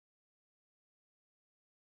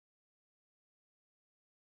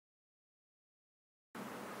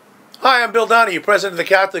Hi, I'm Bill Donahue, President of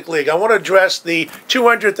the Catholic League. I want to address the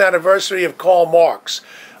 200th anniversary of Karl Marx.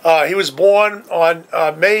 He was born on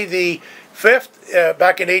May the 5th,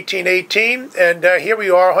 back in 1818, and here we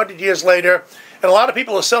are 100 years later, and a lot of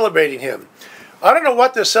people are celebrating him. I don't know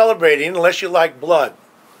what they're celebrating unless you like blood.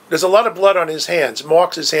 There's a lot of blood on his hands,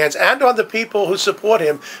 Marx's hands, and on the people who support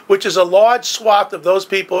him, which is a large swath of those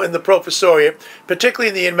people in the professoriate, particularly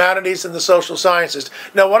in the humanities and the social sciences.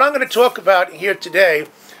 Now, what I'm going to talk about here today,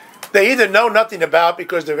 they either know nothing about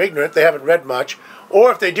because they're ignorant, they haven't read much, or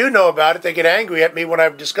if they do know about it, they get angry at me when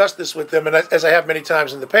I've discussed this with them, and as I have many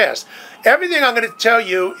times in the past. Everything I'm going to tell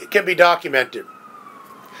you can be documented.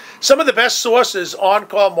 Some of the best sources on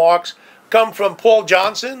Karl Marx come from Paul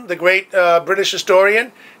Johnson, the great British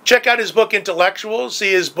historian. Check out his book, Intellectuals.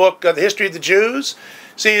 See his book, The History of the Jews.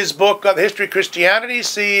 See his book, The History of Christianity.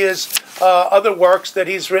 See his other works that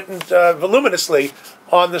he's written voluminously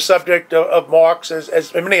on the subject of Marx,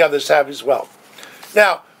 as many others have as well.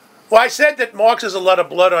 Now, I said that Marx has a lot of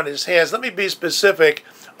blood on his hands. Let me be specific.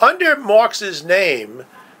 Under Marx's name,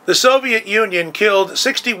 the Soviet Union killed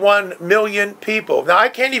 61 million people. Now, I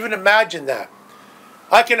can't even imagine that.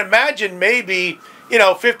 I can imagine maybe,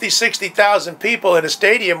 50, 60,000 people in a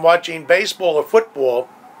stadium watching baseball or football.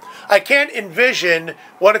 I can't envision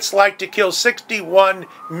what it's like to kill 61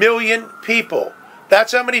 million people.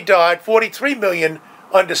 That's how many died, 43 million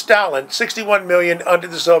under Stalin, 61 million under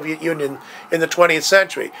the Soviet Union in the 20th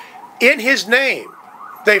century. In his name,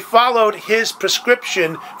 they followed his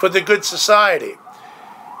prescription for the good society.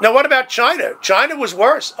 Now, what about China? China was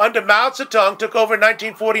worse. Under Mao Zedong, took over in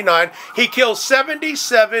 1949, he killed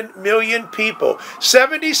 77 million people.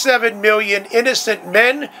 77 million innocent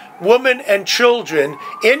men, women, and children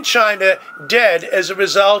in China dead as a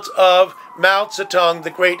result of Mao Zedong, the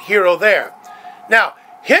great hero there. Now,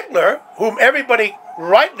 Hitler, whom everybody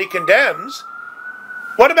rightly condemns,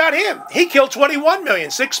 what about him? He killed 21 million,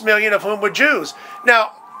 6 million of whom were Jews.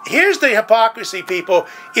 Now, here's the hypocrisy, people.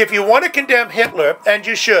 If you want to condemn Hitler, and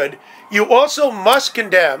you should, you also must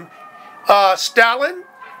condemn Stalin,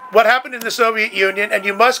 what happened in the Soviet Union, and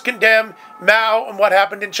you must condemn Mao and what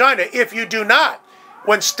happened in China. If you do not,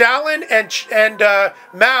 when Stalin and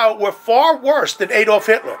Mao were far worse than Adolf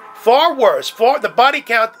Hitler, far worse, the body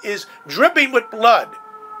count is dripping with blood,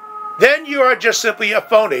 then you are just simply a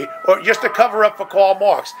phony or just a cover-up for Karl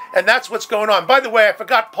Marx. And that's what's going on. By the way, I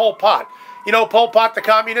forgot Pol Pot. You know Pol Pot, the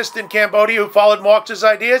communist in Cambodia who followed Marx's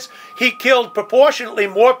ideas? He killed proportionately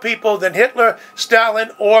more people than Hitler, Stalin,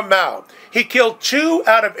 or Mao. He killed 2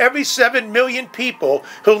 out of every 7 million people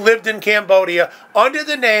who lived in Cambodia under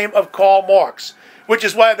the name of Karl Marx, which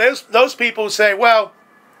is why those people say, well,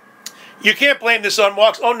 you can't blame this on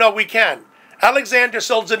Marx. Oh, no, we can. Alexander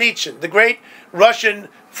Solzhenitsyn, the great Russian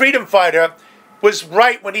freedom fighter, was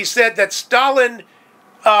right when he said that Stalin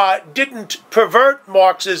didn't pervert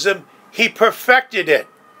Marxism, he perfected it.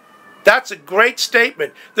 That's a great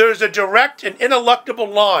statement. There is a direct and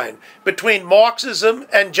ineluctable line between Marxism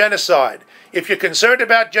and genocide. If you're concerned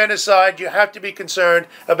about genocide, you have to be concerned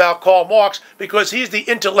about Karl Marx because he's the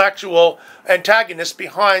intellectual antagonist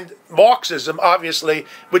behind Marxism, obviously,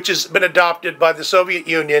 which has been adopted by the Soviet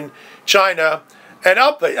Union, China, and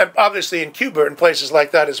obviously in Cuba and places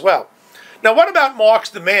like that as well. Now, what about Marx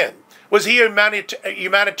the man? Was he a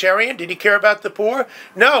humanitarian? Did he care about the poor?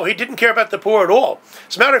 No, he didn't care about the poor at all.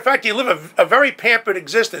 As a matter of fact, he lived a very pampered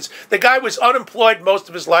existence. The guy was unemployed most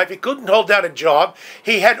of his life. He couldn't hold down a job.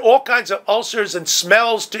 He had all kinds of ulcers and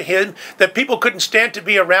smells to him that people couldn't stand to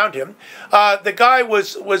be around him. The guy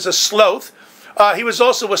was a sloth. He was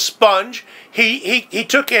also a sponge. He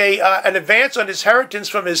took an advance on his inheritance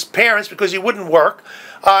from his parents because he wouldn't work.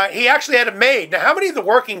 He actually had a maid. Now, how many of the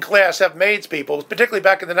working class have maids, people, particularly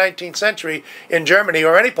back in the 19th century in Germany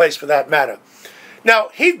or any place for that matter? Now,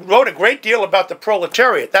 he wrote a great deal about the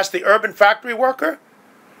proletariat. That's the urban factory worker.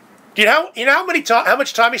 Do you know how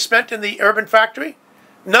much time he spent in the urban factory?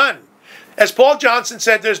 None. As Paul Johnson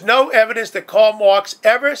said, there's no evidence that Karl Marx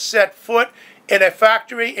ever set foot in a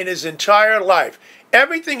factory in his entire life.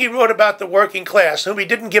 Everything he wrote about the working class, whom he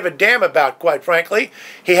didn't give a damn about, quite frankly,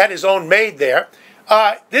 he had his own maid there.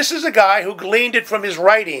 This is a guy who gleaned it from his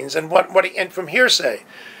writings and and from hearsay.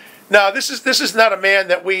 Now, this is not a man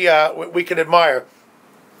that we can admire.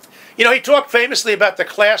 You know, he talked famously about the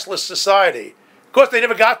classless society. Of course, they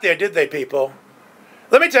never got there, did they, people?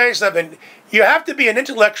 Let me tell you something. You have to be an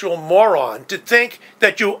intellectual moron to think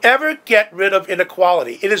that you'll ever get rid of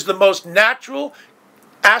inequality. It is the most natural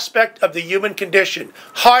aspect of the human condition.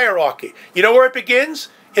 Hierarchy. You know where it begins?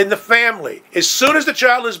 In the family. As soon as the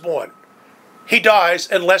child is born, he dies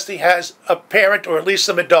unless he has a parent or at least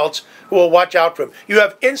some adults who will watch out for him. You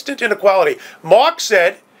have instant inequality. Marx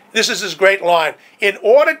said This is his great line. In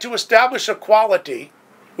order to establish equality,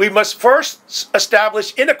 we must first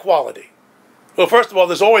establish inequality. Well, first of all,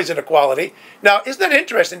 there's always inequality. Now, isn't that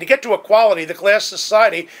interesting? To get to equality, the class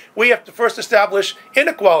society, we have to first establish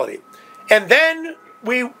inequality. And then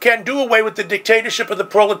we can do away with the dictatorship of the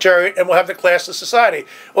proletariat and we'll have the class of society.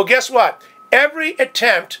 Well, guess what? Every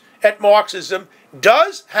attempt at Marxism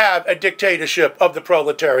does have a dictatorship of the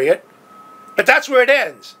proletariat, but that's where it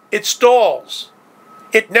ends. It stalls.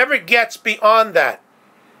 It never gets beyond that.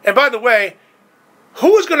 And by the way,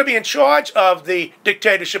 who is going to be in charge of the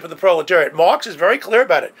dictatorship of the proletariat? Marx is very clear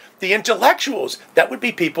about it. The intellectuals, that would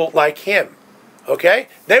be people like him. Okay?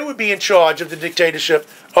 They would be in charge of the dictatorship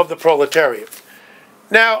of the proletariat.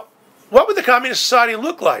 Now, what would the communist society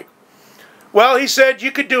look like? Well, he said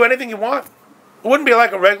you could do anything you want. It wouldn't be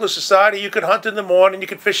like a regular society. You could hunt in the morning, you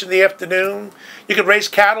could fish in the afternoon, you could raise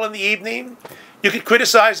cattle in the evening, you could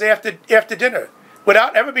criticize after dinner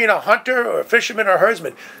without ever being a hunter or a fisherman or a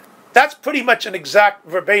herdsman. That's pretty much an exact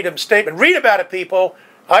verbatim statement. Read about it, people.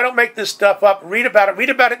 I don't make this stuff up. Read about it. Read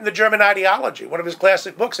about it in the German Ideology, one of his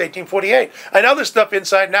classic books, 1848. I know this stuff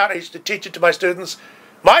inside and out. I used to teach it to my students.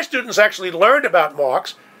 My students actually learned about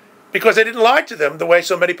Marx because I didn't lie to them the way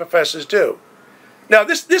so many professors do. Now,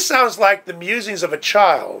 this sounds like the musings of a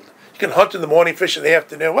child. You can hunt in the morning, fish in the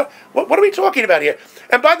afternoon. What are we talking about here?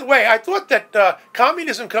 And by the way, I thought that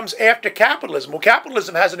communism comes after capitalism. Well,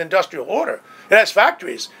 capitalism has an industrial order. It has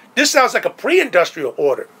factories. This sounds like a pre-industrial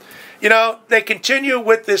order. You know, they continue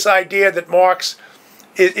with this idea that Marx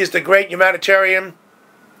is the great humanitarian.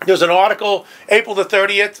 There's an article, April the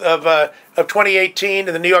 30th of 2018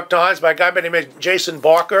 in the New York Times by a guy by the name of Jason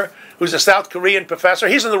Barker, who's a South Korean professor.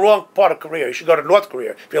 He's in the wrong part of Korea. He should go to North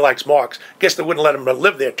Korea if he likes Marx. Guess they wouldn't let him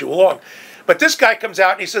live there too long. But this guy comes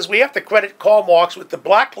out and he says, we have to credit Karl Marx with the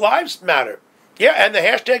Black Lives Matter. Yeah, and the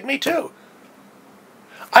hashtag Me Too.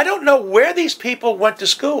 I don't know where these people went to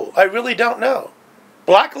school. I really don't know.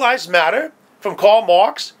 Black Lives Matter from Karl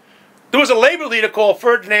Marx. There was a labor leader called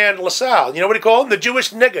Ferdinand Lassalle. You know what he called him? The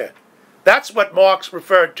Jewish nigger. That's what Marx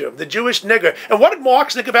referred to him, the Jewish nigger. And what did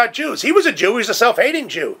Marx think about Jews? He was a Jew. He was a self-hating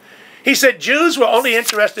Jew. He said Jews were only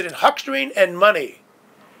interested in huckstering and money.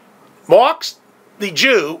 Marx, the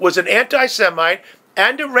Jew, was an anti-Semite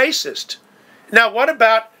and a racist. Now, what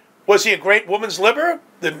about, was he a great woman's libber?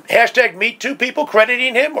 The hashtag Me Too people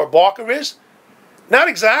crediting him, or Barker is? Not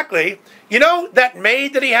exactly. You know that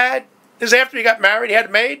maid that he had? This is after he got married, he had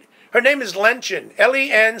a maid? Her name is Lenchen,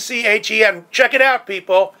 L-E-N-C-H-E-N. Check it out,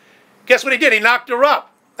 people. Guess what he did? He knocked her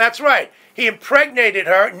up. That's right. He impregnated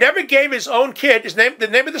her, never gave his own kid, the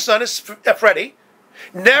name of the son is Freddie,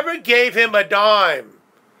 never gave him a dime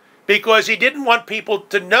because he didn't want people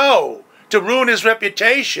to know, to ruin his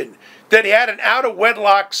reputation, that he had an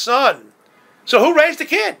out-of-wedlock son. So who raised the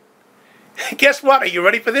kid? Guess what? Are you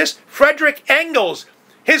ready for this? Frederick Engels,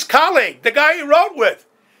 his colleague, the guy he wrote with.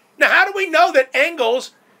 Now, how do we know that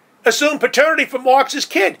Engels assumed paternity for Marx's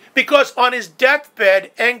kid? Because on his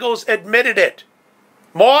deathbed, Engels admitted it.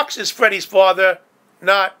 Marx is Freddie's father,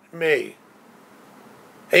 not me.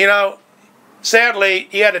 And, you know, sadly,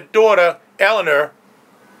 he had a daughter, Eleanor.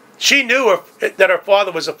 She knew that her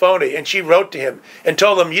father was a phony, and she wrote to him and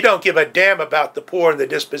told him, you don't give a damn about the poor and the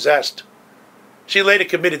dispossessed. She later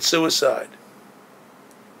committed suicide.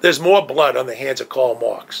 There's more blood on the hands of Karl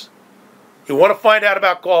Marx. You want to find out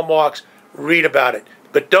about Karl Marx, read about it.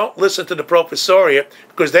 But don't listen to the professoriate,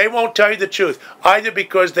 because they won't tell you the truth, either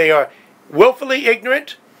because they are willfully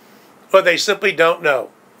ignorant or they simply don't know.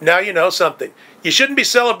 Now you know something. You shouldn't be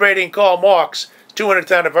celebrating Karl Marx'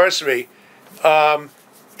 200th anniversary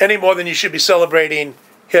any more than you should be celebrating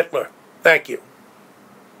Hitler. Thank you.